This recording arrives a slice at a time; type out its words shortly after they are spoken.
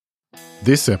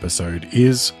This episode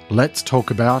is Let's Talk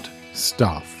About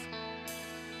Stuff.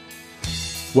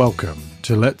 Welcome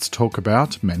to Let's Talk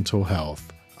About Mental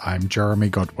Health. I'm Jeremy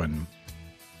Godwin.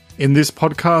 In this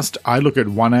podcast, I look at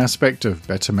one aspect of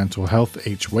better mental health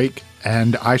each week,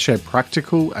 and I share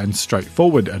practical and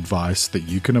straightforward advice that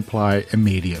you can apply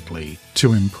immediately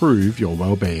to improve your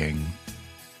well-being.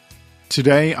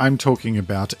 Today, I'm talking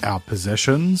about our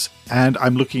possessions, and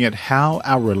I'm looking at how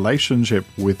our relationship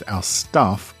with our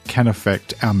stuff can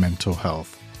affect our mental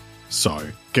health. So,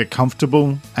 get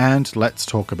comfortable and let's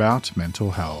talk about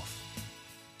mental health.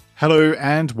 Hello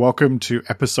and welcome to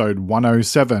episode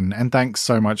 107, and thanks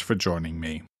so much for joining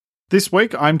me. This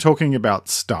week, I'm talking about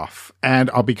stuff, and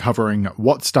I'll be covering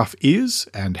what stuff is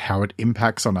and how it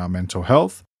impacts on our mental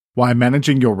health, why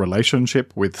managing your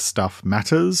relationship with stuff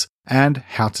matters, and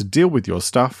how to deal with your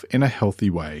stuff in a healthy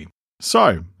way.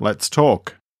 So, let's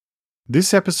talk.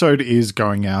 This episode is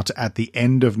going out at the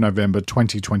end of November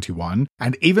 2021,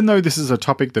 and even though this is a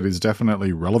topic that is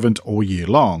definitely relevant all year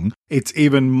long, it's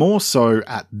even more so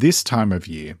at this time of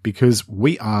year because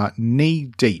we are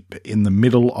knee-deep in the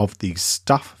middle of the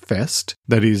stuff fest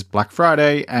that is Black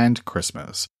Friday and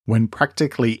Christmas, when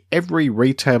practically every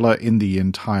retailer in the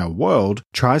entire world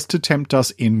tries to tempt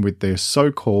us in with their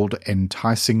so-called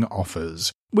enticing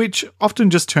offers, which often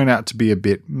just turn out to be a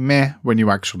bit meh when you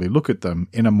actually look at them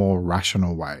in a more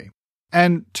rational way.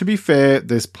 And to be fair,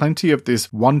 there's plenty of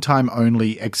this one-time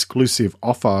only exclusive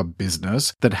offer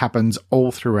business that happens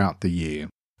all throughout the year.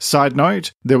 Side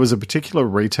note, there was a particular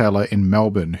retailer in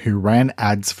Melbourne who ran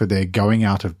ads for their going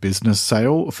out of business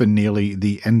sale for nearly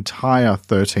the entire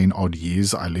 13 odd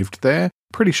years I lived there.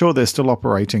 Pretty sure they're still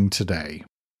operating today.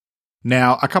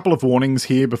 Now, a couple of warnings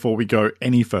here before we go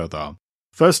any further.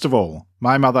 First of all,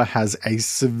 my mother has a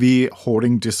severe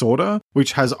hoarding disorder,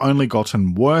 which has only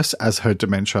gotten worse as her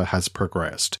dementia has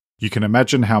progressed. You can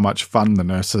imagine how much fun the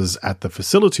nurses at the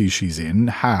facility she's in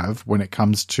have when it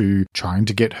comes to trying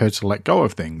to get her to let go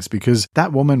of things, because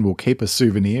that woman will keep a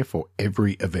souvenir for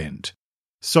every event.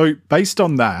 So based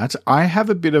on that, I have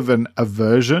a bit of an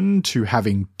aversion to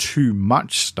having too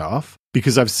much stuff,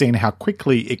 because I've seen how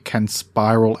quickly it can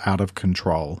spiral out of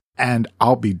control. And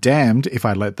I'll be damned if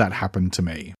I let that happen to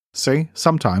me. See,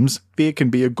 sometimes fear can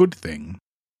be a good thing.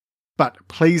 But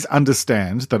please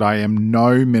understand that I am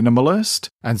no minimalist,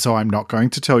 and so I'm not going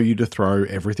to tell you to throw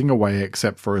everything away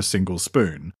except for a single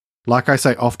spoon. Like I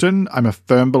say often, I'm a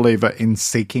firm believer in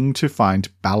seeking to find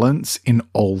balance in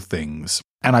all things.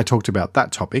 And I talked about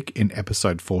that topic in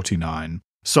episode 49.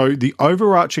 So the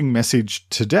overarching message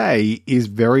today is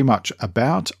very much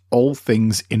about all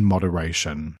things in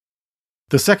moderation.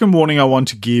 The second warning I want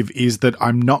to give is that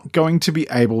I'm not going to be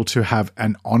able to have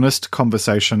an honest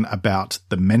conversation about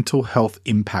the mental health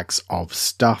impacts of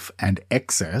stuff and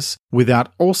excess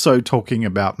without also talking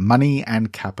about money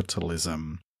and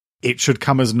capitalism. It should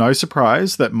come as no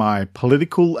surprise that my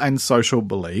political and social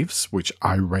beliefs, which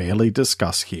I rarely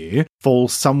discuss here, fall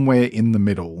somewhere in the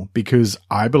middle because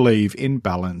I believe in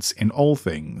balance in all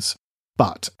things.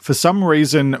 But for some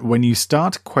reason, when you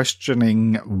start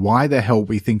questioning why the hell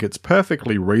we think it's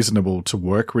perfectly reasonable to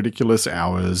work ridiculous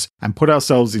hours and put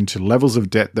ourselves into levels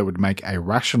of debt that would make a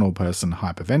rational person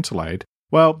hyperventilate,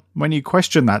 well, when you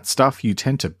question that stuff, you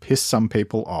tend to piss some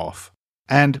people off.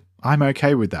 And I'm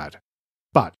okay with that.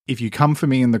 But if you come for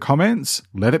me in the comments,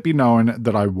 let it be known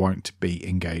that I won't be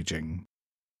engaging.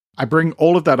 I bring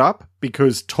all of that up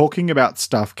because talking about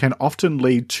stuff can often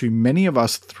lead to many of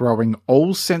us throwing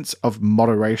all sense of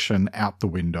moderation out the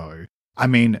window. I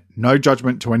mean, no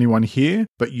judgment to anyone here,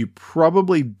 but you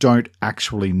probably don't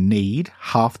actually need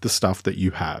half the stuff that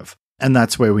you have. And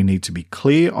that's where we need to be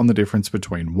clear on the difference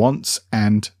between wants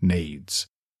and needs.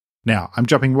 Now, I'm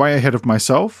jumping way ahead of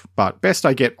myself, but best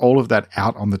I get all of that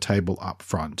out on the table up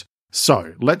front.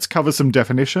 So, let's cover some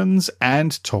definitions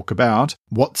and talk about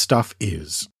what stuff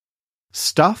is.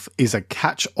 Stuff is a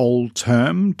catch-all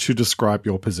term to describe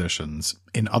your possessions.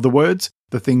 In other words,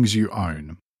 the things you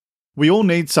own. We all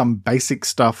need some basic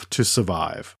stuff to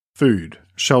survive. Food,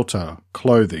 shelter,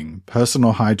 clothing,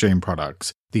 personal hygiene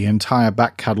products, the entire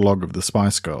back catalogue of the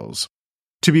Spice Girls.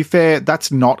 To be fair,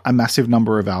 that's not a massive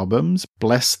number of albums,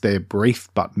 bless their brief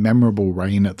but memorable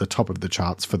reign at the top of the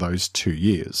charts for those 2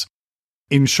 years.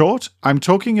 In short, I'm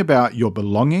talking about your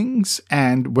belongings,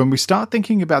 and when we start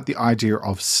thinking about the idea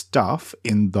of stuff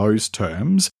in those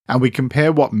terms, and we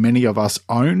compare what many of us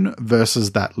own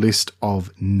versus that list of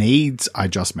needs I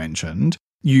just mentioned,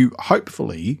 you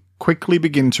hopefully quickly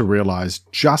begin to realize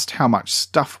just how much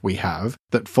stuff we have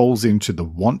that falls into the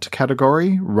want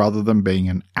category rather than being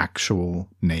an actual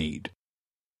need.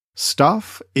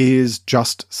 Stuff is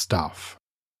just stuff.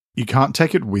 You can't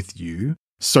take it with you.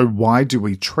 So why do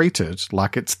we treat it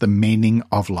like it's the meaning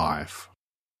of life?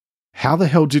 How the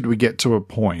hell did we get to a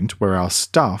point where our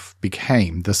stuff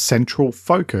became the central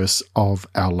focus of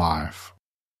our life?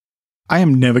 I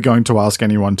am never going to ask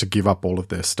anyone to give up all of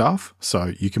their stuff,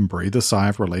 so you can breathe a sigh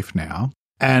of relief now.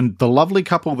 And the lovely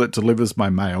couple that delivers my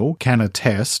mail can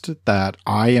attest that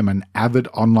I am an avid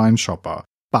online shopper,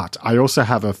 but I also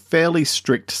have a fairly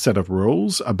strict set of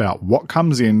rules about what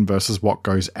comes in versus what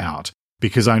goes out,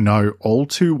 because I know all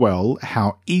too well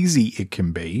how easy it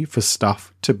can be for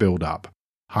stuff to build up.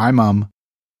 Hi, Mum.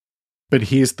 But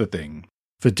here's the thing.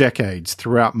 For decades,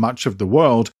 throughout much of the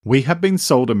world, we have been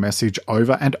sold a message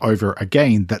over and over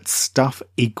again that stuff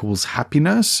equals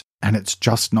happiness, and it's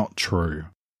just not true.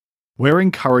 We're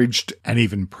encouraged and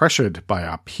even pressured by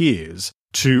our peers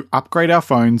to upgrade our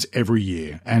phones every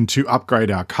year and to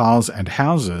upgrade our cars and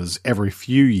houses every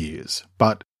few years.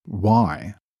 But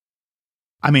why?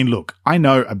 I mean, look, I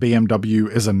know a BMW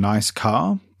is a nice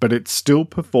car, but it still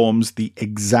performs the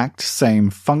exact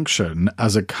same function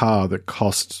as a car that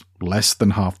costs less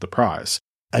than half the price,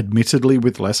 admittedly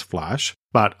with less flash,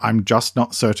 but I'm just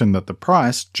not certain that the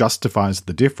price justifies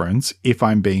the difference if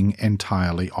I'm being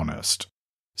entirely honest.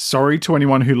 Sorry to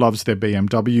anyone who loves their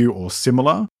BMW or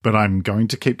similar, but I'm going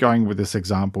to keep going with this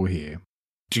example here.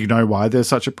 Do you know why there's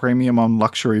such a premium on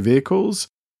luxury vehicles?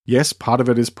 Yes, part of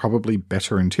it is probably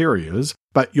better interiors,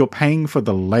 but you're paying for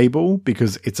the label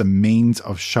because it's a means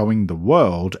of showing the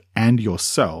world and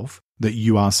yourself that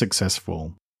you are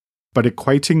successful. But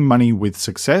equating money with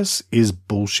success is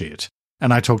bullshit.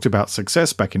 And I talked about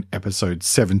success back in episode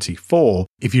 74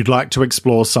 if you'd like to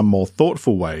explore some more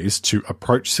thoughtful ways to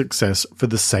approach success for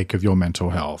the sake of your mental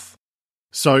health.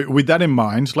 So with that in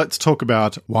mind, let's talk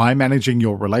about why managing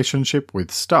your relationship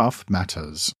with stuff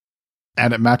matters.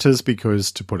 And it matters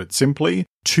because, to put it simply,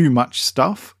 too much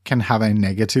stuff can have a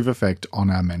negative effect on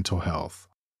our mental health.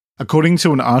 According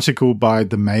to an article by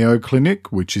the Mayo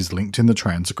Clinic, which is linked in the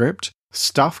transcript,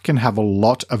 stuff can have a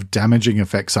lot of damaging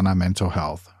effects on our mental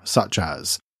health, such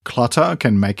as clutter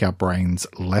can make our brains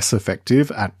less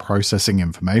effective at processing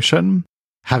information,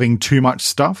 having too much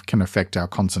stuff can affect our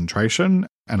concentration,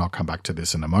 and I'll come back to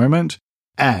this in a moment,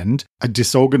 and a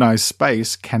disorganized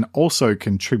space can also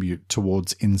contribute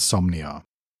towards insomnia.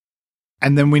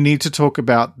 And then we need to talk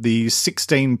about the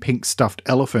 16 pink stuffed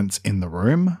elephants in the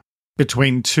room.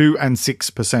 Between 2 and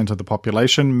 6% of the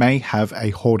population may have a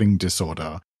hoarding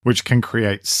disorder, which can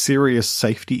create serious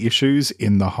safety issues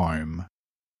in the home.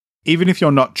 Even if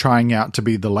you're not trying out to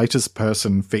be the latest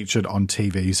person featured on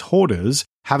TV's Hoarders,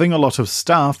 having a lot of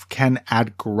stuff can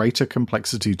add greater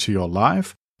complexity to your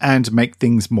life and make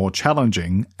things more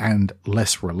challenging and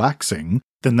less relaxing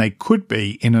than they could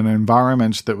be in an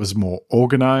environment that was more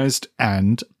organized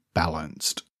and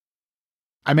balanced.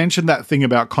 I mentioned that thing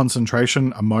about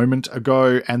concentration a moment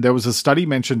ago, and there was a study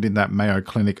mentioned in that Mayo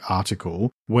Clinic article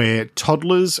where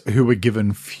toddlers who were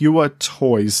given fewer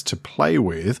toys to play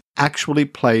with actually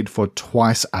played for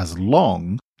twice as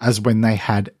long as when they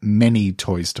had many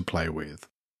toys to play with.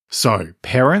 So,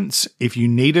 parents, if you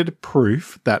needed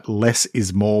proof that less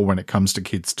is more when it comes to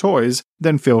kids' toys,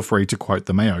 then feel free to quote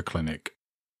the Mayo Clinic.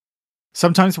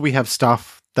 Sometimes we have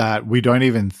stuff that we don't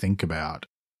even think about.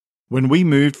 When we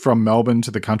moved from Melbourne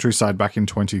to the countryside back in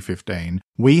 2015,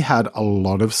 we had a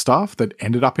lot of stuff that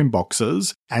ended up in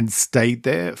boxes and stayed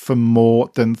there for more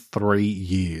than 3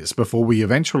 years before we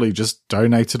eventually just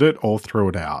donated it or threw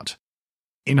it out.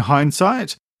 In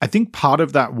hindsight, I think part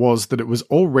of that was that it was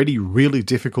already really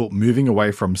difficult moving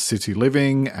away from city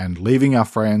living and leaving our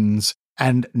friends,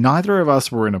 and neither of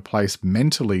us were in a place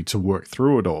mentally to work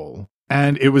through it all.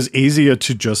 And it was easier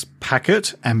to just pack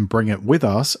it and bring it with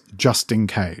us just in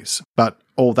case. But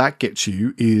all that gets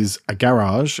you is a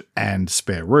garage and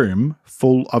spare room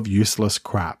full of useless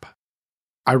crap.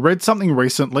 I read something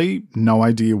recently, no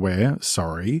idea where,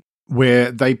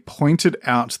 where they pointed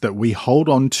out that we hold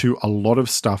on to a lot of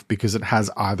stuff because it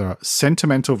has either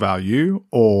sentimental value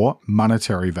or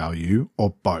monetary value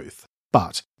or both.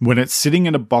 But when it's sitting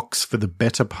in a box for the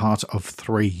better part of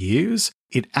 3 years,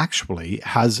 it actually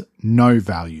has no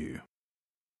value.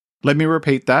 Let me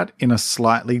repeat that in a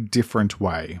slightly different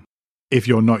way. If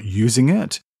you're not using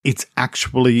it, it's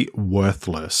actually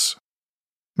worthless.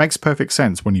 Makes perfect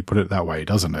sense when you put it that way,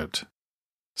 doesn't it?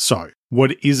 So,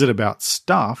 what is it about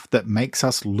stuff that makes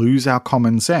us lose our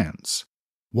common sense?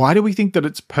 Why do we think that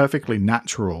it's perfectly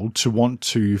natural to want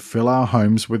to fill our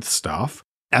homes with stuff,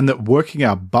 and that working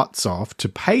our butts off to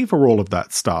pay for all of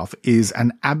that stuff is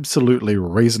an absolutely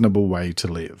reasonable way to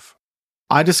live?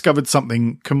 I discovered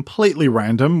something completely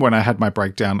random when I had my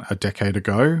breakdown a decade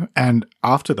ago, and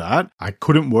after that, I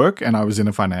couldn't work and I was in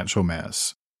a financial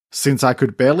mess. Since I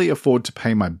could barely afford to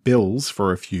pay my bills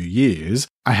for a few years,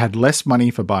 I had less money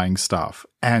for buying stuff.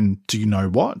 And do you know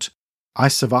what? I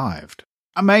survived.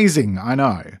 Amazing, I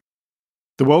know.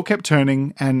 The world kept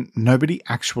turning and nobody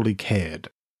actually cared.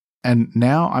 And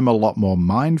now I'm a lot more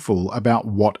mindful about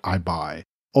what I buy.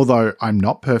 Although I'm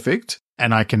not perfect,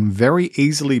 and I can very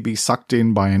easily be sucked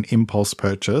in by an impulse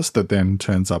purchase that then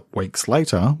turns up weeks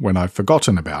later when I've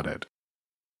forgotten about it.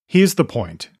 Here's the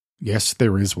point. Yes,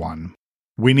 there is one.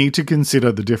 We need to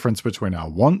consider the difference between our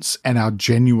wants and our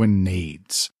genuine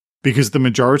needs. Because the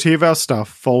majority of our stuff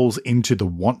falls into the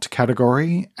want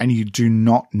category, and you do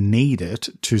not need it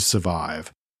to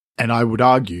survive. And I would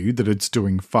argue that it's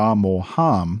doing far more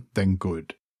harm than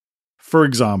good. For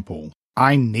example,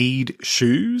 I need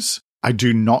shoes. I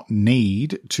do not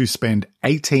need to spend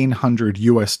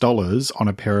 $1,800 on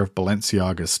a pair of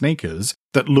Balenciaga sneakers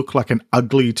that look like an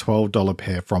ugly $12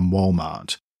 pair from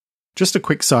Walmart. Just a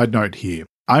quick side note here.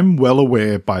 I'm well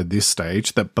aware by this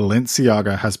stage that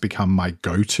Balenciaga has become my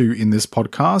go-to in this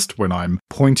podcast when I'm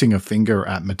pointing a finger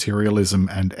at materialism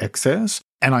and excess,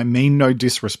 and I mean no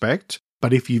disrespect,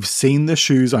 but if you've seen the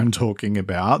shoes I'm talking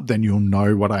about, then you'll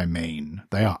know what I mean.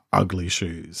 They are ugly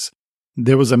shoes.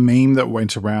 There was a meme that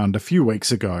went around a few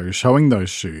weeks ago showing those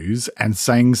shoes and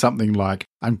saying something like,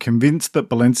 I'm convinced that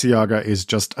Balenciaga is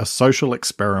just a social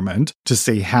experiment to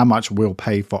see how much we'll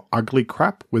pay for ugly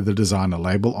crap with a designer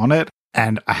label on it,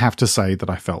 and I have to say that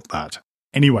I felt that.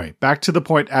 Anyway, back to the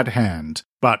point at hand,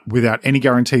 but without any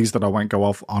guarantees that I won't go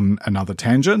off on another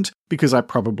tangent, because I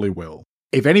probably will.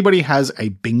 If anybody has a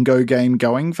bingo game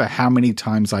going for how many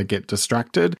times I get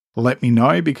distracted, let me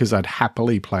know because I'd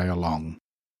happily play along.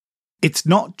 It's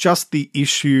not just the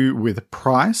issue with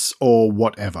price or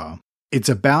whatever. It's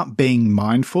about being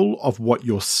mindful of what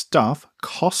your stuff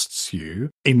costs you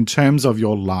in terms of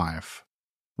your life.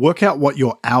 Work out what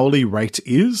your hourly rate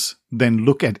is, then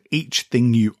look at each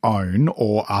thing you own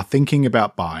or are thinking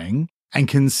about buying, and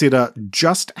consider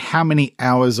just how many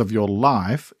hours of your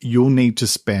life you'll need to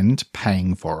spend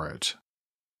paying for it.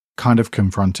 Kind of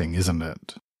confronting, isn't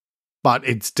it? But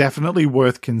it's definitely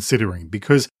worth considering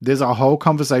because there's a whole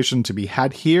conversation to be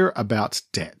had here about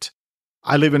debt.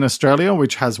 I live in Australia,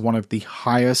 which has one of the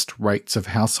highest rates of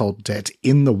household debt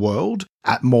in the world,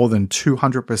 at more than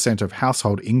 200% of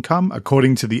household income,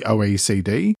 according to the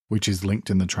OECD, which is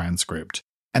linked in the transcript.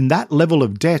 And that level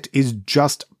of debt is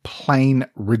just plain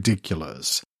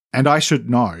ridiculous. And I should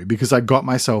know because I got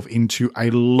myself into a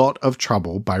lot of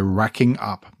trouble by racking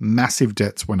up massive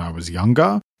debts when I was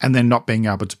younger and then not being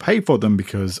able to pay for them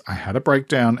because I had a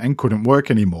breakdown and couldn't work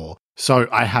anymore. So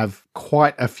I have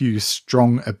quite a few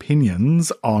strong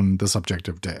opinions on the subject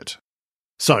of debt.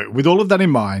 So with all of that in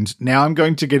mind, now I'm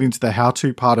going to get into the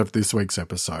how-to part of this week's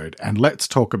episode, and let's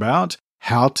talk about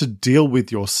how to deal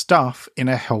with your stuff in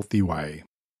a healthy way.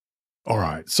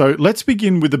 Alright, so let's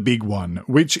begin with the big one,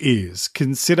 which is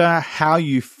consider how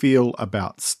you feel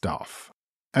about stuff.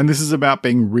 And this is about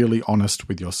being really honest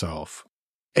with yourself.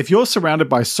 If you're surrounded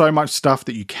by so much stuff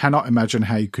that you cannot imagine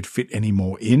how you could fit any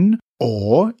more in,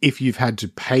 or if you've had to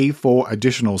pay for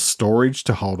additional storage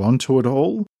to hold on to it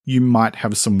all, you might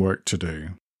have some work to do.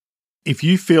 If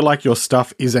you feel like your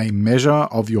stuff is a measure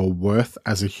of your worth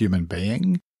as a human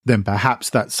being, then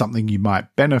perhaps that's something you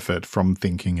might benefit from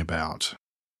thinking about.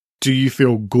 Do you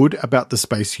feel good about the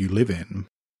space you live in?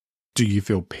 Do you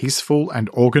feel peaceful and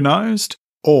organized,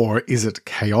 or is it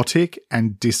chaotic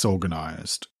and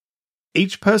disorganized?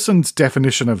 Each person's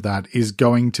definition of that is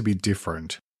going to be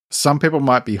different. Some people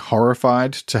might be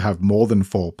horrified to have more than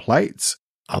 4 plates,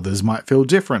 others might feel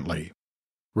differently.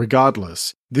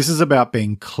 Regardless, this is about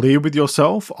being clear with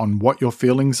yourself on what your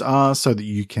feelings are so that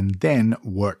you can then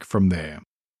work from there.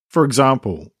 For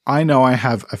example, I know I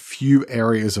have a few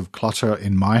areas of clutter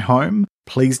in my home.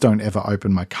 Please don't ever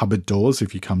open my cupboard doors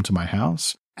if you come to my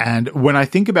house. And when I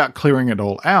think about clearing it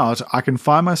all out, I can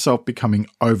find myself becoming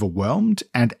overwhelmed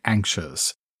and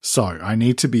anxious. So I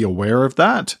need to be aware of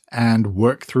that and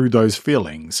work through those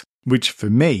feelings, which for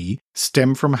me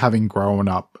stem from having grown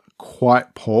up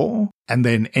quite poor and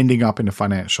then ending up in a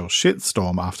financial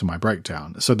shitstorm after my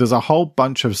breakdown. So there's a whole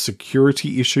bunch of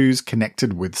security issues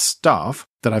connected with stuff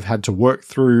that I've had to work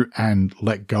through and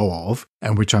let go of,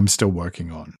 and which I'm still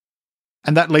working on.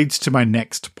 And that leads to my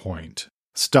next point.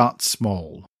 Start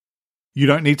small. You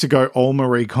don't need to go all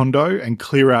Marie Kondo and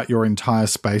clear out your entire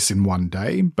space in one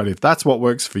day, but if that's what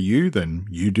works for you, then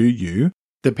you do you.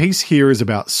 The piece here is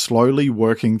about slowly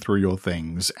working through your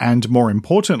things and, more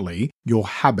importantly, your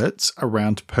habits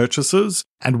around purchases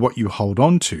and what you hold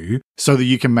on to so that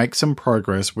you can make some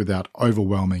progress without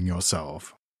overwhelming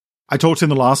yourself. I talked in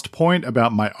the last point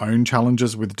about my own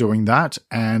challenges with doing that,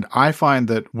 and I find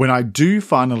that when I do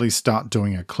finally start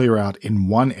doing a clear out in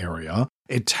one area,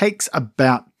 it takes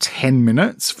about 10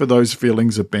 minutes for those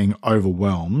feelings of being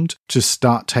overwhelmed to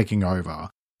start taking over.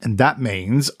 And that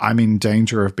means I'm in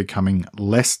danger of becoming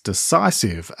less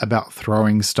decisive about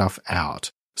throwing stuff out.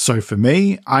 So for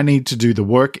me, I need to do the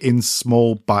work in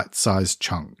small bite-sized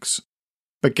chunks.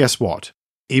 But guess what?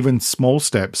 Even small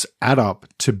steps add up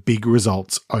to big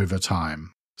results over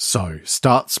time. So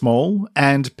start small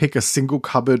and pick a single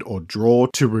cupboard or drawer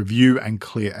to review and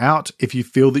clear out if you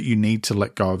feel that you need to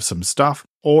let go of some stuff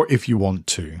or if you want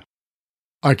to.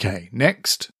 Okay,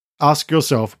 next, ask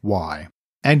yourself why.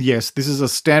 And yes, this is a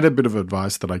standard bit of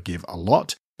advice that I give a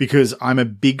lot because I'm a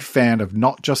big fan of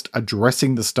not just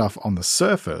addressing the stuff on the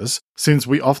surface, since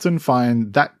we often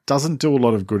find that doesn't do a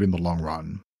lot of good in the long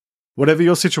run. Whatever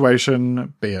your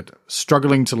situation, be it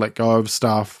struggling to let go of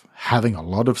stuff, having a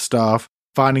lot of stuff,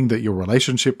 finding that your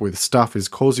relationship with stuff is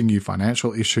causing you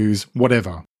financial issues,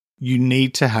 whatever, you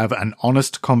need to have an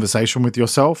honest conversation with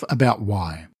yourself about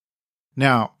why.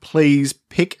 Now, please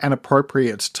pick an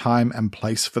appropriate time and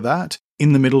place for that.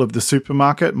 In the middle of the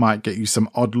supermarket might get you some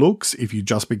odd looks if you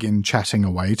just begin chatting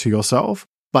away to yourself,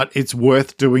 but it's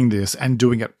worth doing this and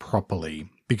doing it properly,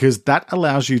 because that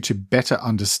allows you to better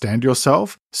understand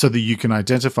yourself so that you can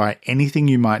identify anything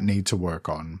you might need to work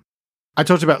on. I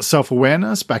talked about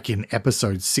self-awareness back in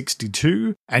episode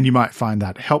 62, and you might find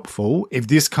that helpful if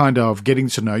this kind of getting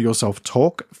to know yourself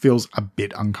talk feels a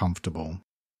bit uncomfortable.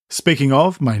 Speaking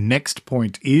of, my next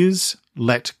point is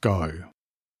let go.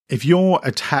 If you're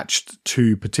attached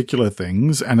to particular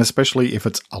things, and especially if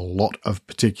it's a lot of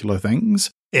particular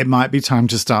things, it might be time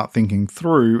to start thinking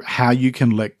through how you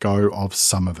can let go of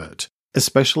some of it,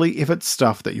 especially if it's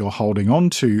stuff that you're holding on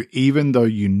to even though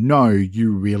you know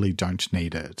you really don't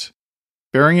need it.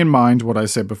 Bearing in mind what I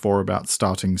said before about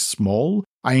starting small,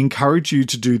 I encourage you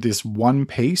to do this one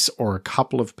piece or a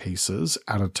couple of pieces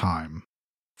at a time.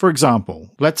 For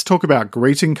example, let's talk about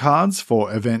greeting cards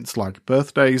for events like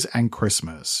birthdays and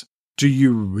Christmas. Do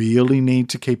you really need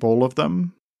to keep all of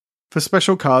them? For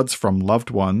special cards from loved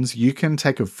ones, you can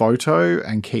take a photo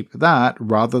and keep that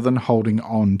rather than holding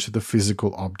on to the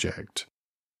physical object.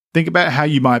 Think about how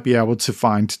you might be able to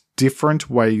find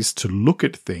different ways to look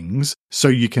at things so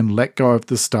you can let go of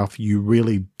the stuff you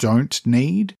really don't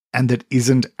need and that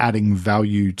isn't adding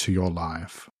value to your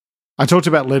life. I talked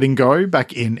about letting go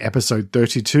back in episode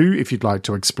 32 if you'd like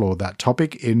to explore that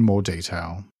topic in more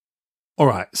detail.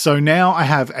 Alright, so now I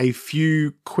have a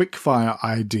few quick-fire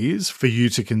ideas for you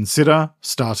to consider,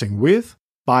 starting with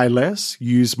buy less,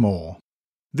 use more.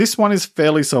 This one is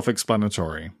fairly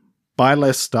self-explanatory. Buy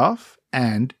less stuff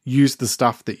and use the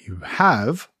stuff that you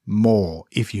have more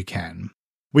if you can.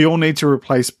 We all need to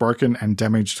replace broken and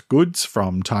damaged goods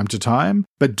from time to time,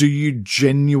 but do you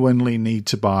genuinely need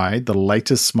to buy the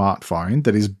latest smartphone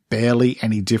that is barely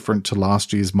any different to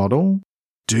last year's model?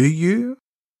 Do you?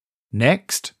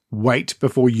 Next, wait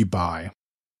before you buy.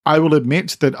 I will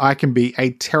admit that I can be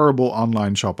a terrible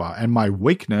online shopper, and my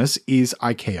weakness is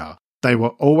IKEA. They were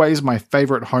always my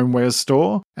favourite homewares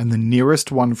store, and the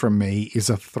nearest one from me is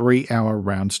a 3-hour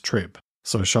round trip.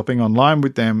 So shopping online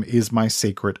with them is my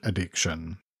secret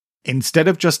addiction. Instead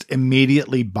of just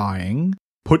immediately buying,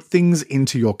 put things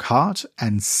into your cart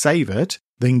and save it,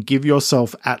 then give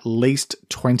yourself at least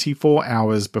 24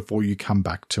 hours before you come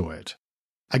back to it.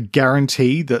 I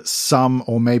guarantee that some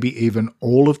or maybe even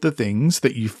all of the things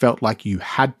that you felt like you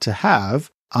had to have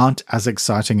aren't as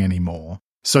exciting anymore.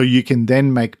 So you can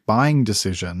then make buying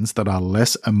decisions that are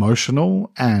less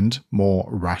emotional and more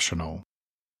rational.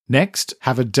 Next,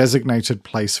 have a designated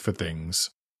place for things.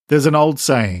 There's an old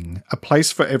saying, a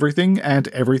place for everything and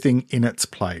everything in its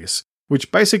place,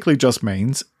 which basically just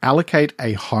means allocate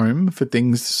a home for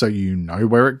things so you know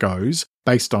where it goes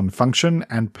based on function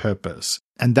and purpose,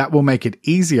 and that will make it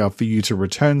easier for you to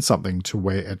return something to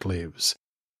where it lives.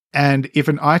 And if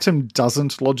an item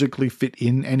doesn't logically fit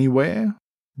in anywhere,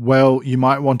 well, you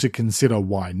might want to consider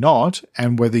why not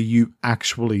and whether you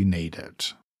actually need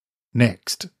it.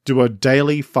 Next, do a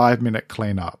daily 5-minute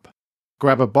cleanup.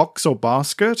 Grab a box or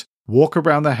basket, walk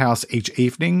around the house each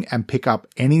evening and pick up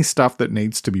any stuff that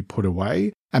needs to be put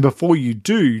away, and before you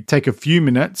do, take a few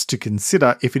minutes to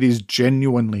consider if it is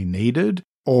genuinely needed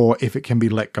or if it can be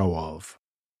let go of.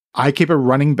 I keep a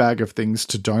running bag of things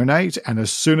to donate, and as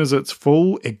soon as it's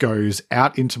full, it goes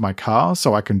out into my car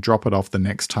so I can drop it off the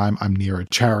next time I'm near a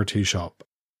charity shop.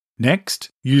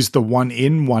 Next, use the one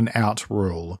in, one out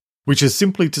rule, which is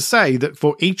simply to say that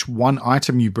for each one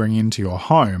item you bring into your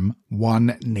home,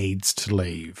 one needs to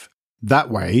leave.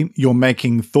 That way, you're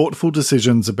making thoughtful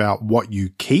decisions about what you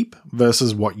keep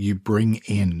versus what you bring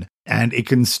in, and it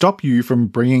can stop you from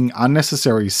bringing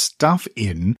unnecessary stuff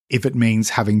in if it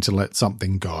means having to let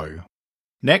something go.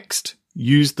 Next,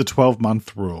 use the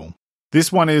 12-month rule.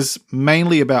 This one is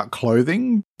mainly about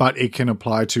clothing, but it can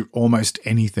apply to almost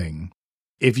anything.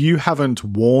 If you haven't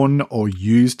worn or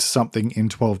used something in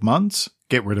 12 months,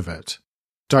 get rid of it.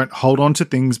 Don't hold on to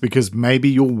things because maybe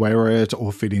you'll wear it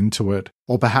or fit into it,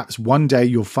 or perhaps one day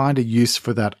you'll find a use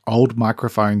for that old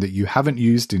microphone that you haven't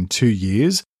used in 2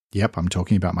 years. Yep, I'm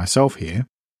talking about myself here.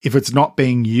 If it's not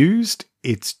being used,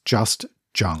 it's just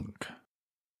junk.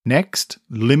 Next,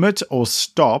 limit or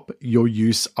stop your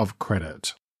use of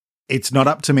credit. It's not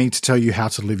up to me to tell you how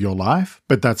to live your life,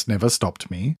 but that's never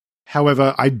stopped me.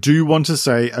 However, I do want to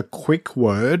say a quick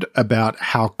word about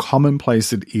how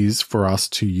commonplace it is for us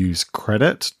to use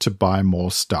credit to buy more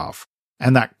stuff.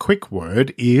 And that quick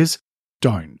word is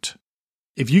don't.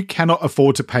 If you cannot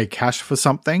afford to pay cash for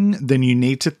something, then you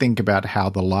need to think about how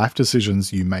the life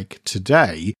decisions you make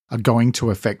today are going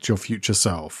to affect your future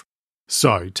self.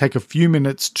 So, take a few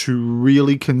minutes to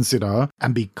really consider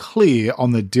and be clear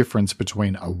on the difference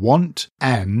between a want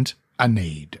and a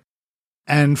need.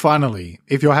 And finally,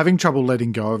 if you're having trouble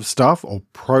letting go of stuff or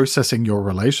processing your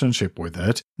relationship with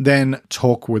it, then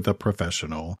talk with a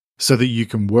professional so that you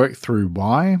can work through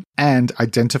why and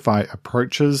identify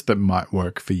approaches that might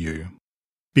work for you.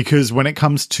 Because when it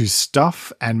comes to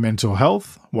stuff and mental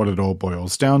health, what it all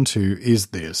boils down to is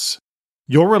this.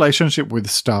 Your relationship with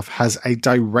stuff has a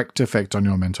direct effect on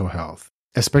your mental health,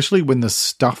 especially when the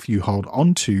stuff you hold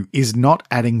on to is not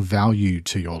adding value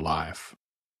to your life.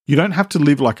 You don't have to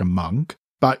live like a monk,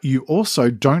 but you also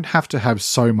don't have to have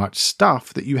so much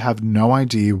stuff that you have no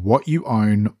idea what you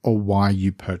own or why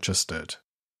you purchased it.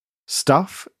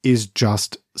 Stuff is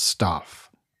just stuff.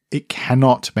 It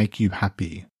cannot make you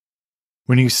happy.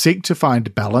 When you seek to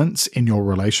find balance in your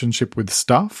relationship with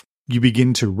stuff, you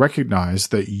begin to recognize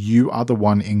that you are the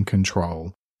one in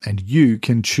control, and you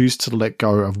can choose to let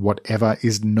go of whatever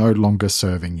is no longer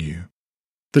serving you.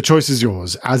 The choice is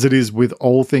yours, as it is with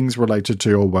all things related to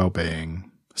your well-being.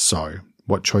 So,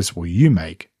 what choice will you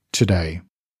make today?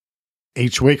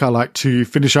 Each week I like to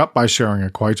finish up by sharing a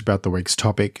quote about the week's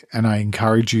topic, and I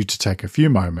encourage you to take a few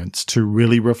moments to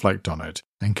really reflect on it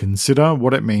and consider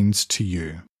what it means to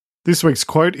you. This week's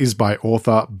quote is by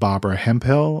author Barbara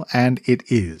Hemphill, and it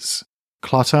is,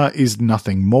 "Clutter is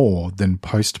nothing more than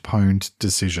postponed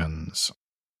decisions."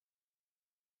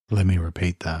 Let me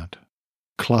repeat that.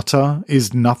 Clutter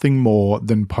is nothing more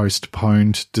than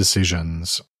postponed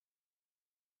decisions.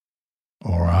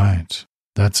 Alright,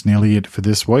 that's nearly it for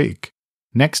this week.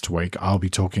 Next week I'll be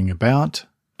talking about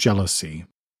jealousy.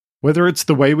 Whether it's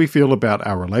the way we feel about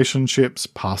our relationships,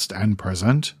 past and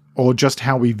present, or just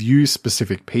how we view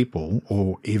specific people,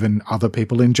 or even other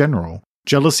people in general,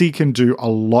 jealousy can do a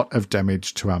lot of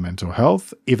damage to our mental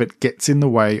health if it gets in the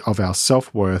way of our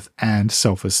self-worth and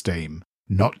self-esteem,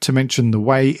 not to mention the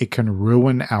way it can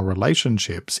ruin our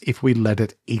relationships if we let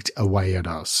it eat away at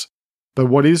us. But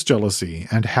what is jealousy,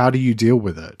 and how do you deal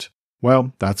with it?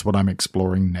 Well, that's what I'm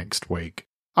exploring next week.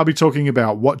 I'll be talking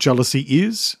about what jealousy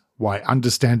is, why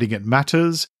understanding it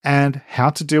matters, and how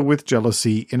to deal with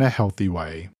jealousy in a healthy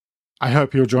way. I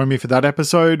hope you'll join me for that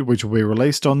episode, which will be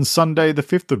released on Sunday, the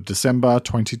 5th of December,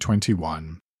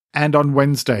 2021. And on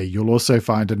Wednesday, you'll also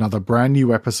find another brand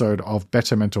new episode of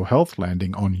Better Mental Health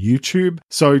landing on YouTube,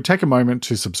 so take a moment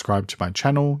to subscribe to my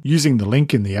channel using the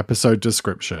link in the episode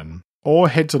description. Or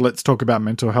head to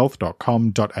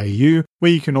letstalkaboutmentalhealth.com.au,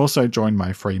 where you can also join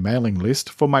my free mailing list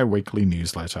for my weekly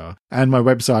newsletter. And my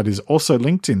website is also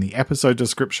linked in the episode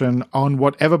description on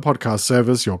whatever podcast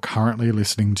service you're currently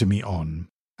listening to me on.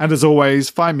 And as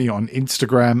always, find me on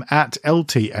Instagram at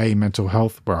LTA Mental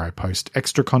Health, where I post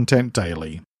extra content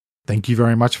daily. Thank you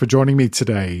very much for joining me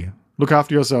today. Look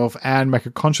after yourself and make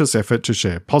a conscious effort to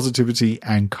share positivity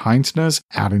and kindness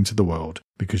out into the world,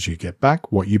 because you get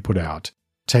back what you put out.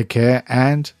 Take care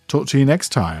and talk to you next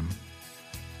time.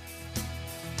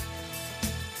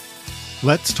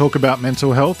 Let's Talk About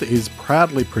Mental Health is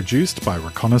proudly produced by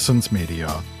Reconnaissance Media,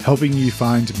 helping you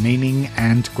find meaning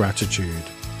and gratitude.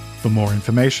 For more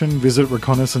information, visit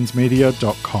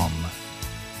reconnaissancemedia.com.